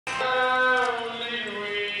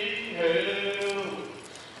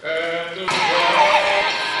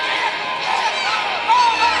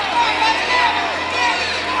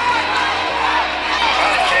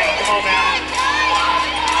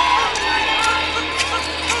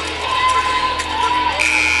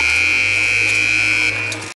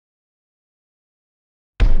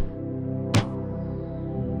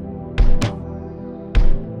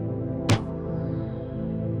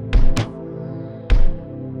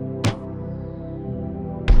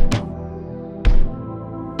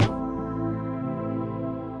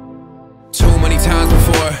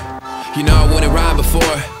You know I wouldn't rhyme before.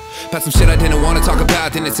 About some shit I didn't want to talk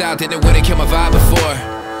about, then it's out, then it wouldn't kill my vibe before.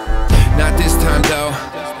 Not this time though,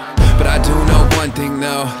 but I do know one thing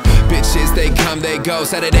though. Bitches, they come, they go,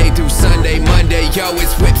 Saturday through Sunday, Monday, yo,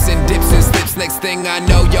 it's whips and dips and slips. Next thing I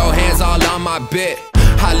know, your hands all on my bit.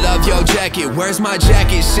 I love your jacket, where's my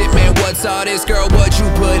jacket? Shit, man, what's all this, girl, what you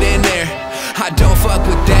put in there? I don't fuck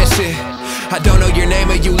with that shit. I don't know your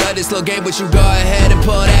name or you love this little game, but you go ahead and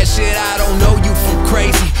pull that shit. I don't know you from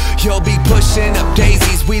crazy. You'll be pushing up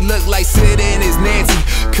daisies. We look like Sid and his Nancy.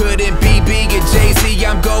 Couldn't be big and Jay-Z.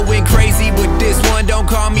 I'm going crazy with this one. Don't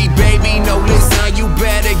call me baby. No, listen, you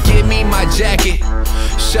better give me my jacket.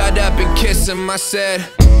 Shut up and kiss him, I said.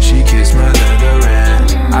 She kissed my leather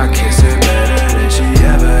and I kiss her better than she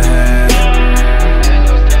ever had.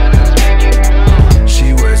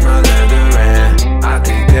 She wears my leather and I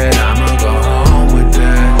think that I'ma go home with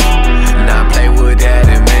that. Not play with that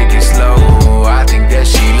and make it slow. I think that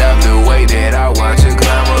she loved the way that I watch her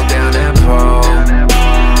climb up down that pole.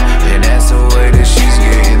 And that's the way that she's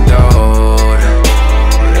getting throwed.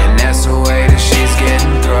 And that's the way that she's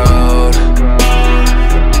getting throwed.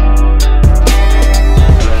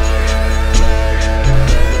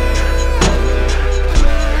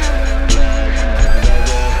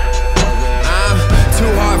 I'm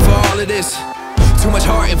too hard for all of this. Too much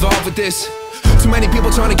heart involved with this. Too many people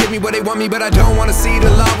trying to give me what they want me, but I don't want to see the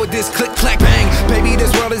law with this click, clack, bang. Baby,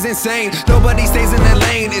 this world is insane. Nobody stays in their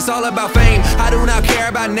lane. It's all about fame. I do not care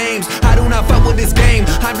about names. I do not fuck with this game.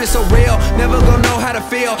 I'm just so real. Never gonna know how to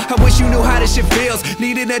feel. I wish you knew how this shit feels.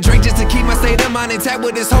 Needed a drink just to keep my state of mind intact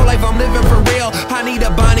with this whole life I'm living for real. I need a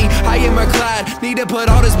Bonnie. I am a Clyde. Need to put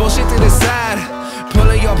all this bullshit to the side.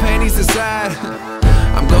 Pulling your panties aside.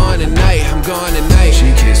 I'm going tonight. I'm going tonight. She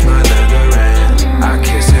kissed